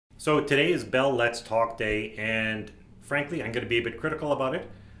So today is Bell Let's Talk Day, and frankly, I'm going to be a bit critical about it.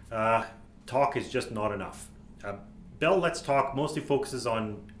 Talk is just not enough. Bell Let's Talk mostly focuses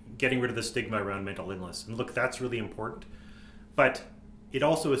on getting rid of the stigma around mental illness. And look, that's really important. But it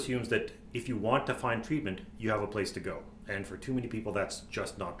also assumes that if you want to find treatment, you have a place to go. And for too many people, that's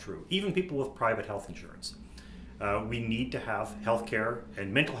just not true. Even people with private health insurance. We need to have health care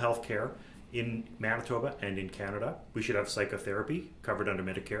and mental health care in Manitoba and in Canada. We should have psychotherapy covered under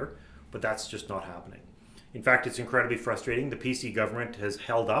Medicare, but that's just not happening. In fact, it's incredibly frustrating. The PC government has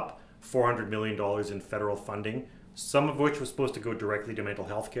held up $400 million in federal funding, some of which was supposed to go directly to mental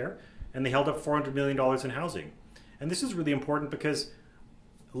health care, and they held up $400 million in housing. And this is really important because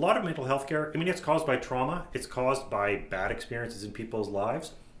a lot of mental health care, it's caused by trauma, it's caused by bad experiences in people's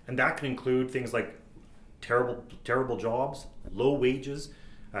lives, and that can include things like terrible jobs, low wages,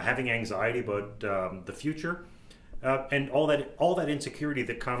 having anxiety about the future, and all that insecurity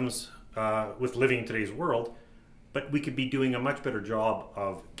that comes with living in today's world. But we could be doing a much better job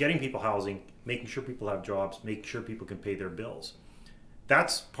of getting people housing, making sure people have jobs, making sure people can pay their bills.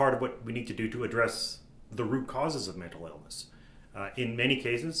 That's part of what we need to do to address the root causes of mental illness. In many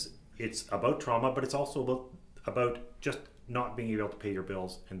cases, it's about trauma, but it's also about just not being able to pay your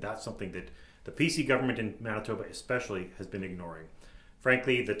bills, and that's something that the PC government in Manitoba especially has been ignoring.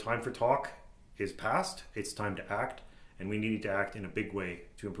 Frankly, the time for talk is past. It's time to act, and we need to act in a big way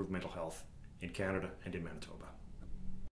to improve mental health in Canada and in Manitoba.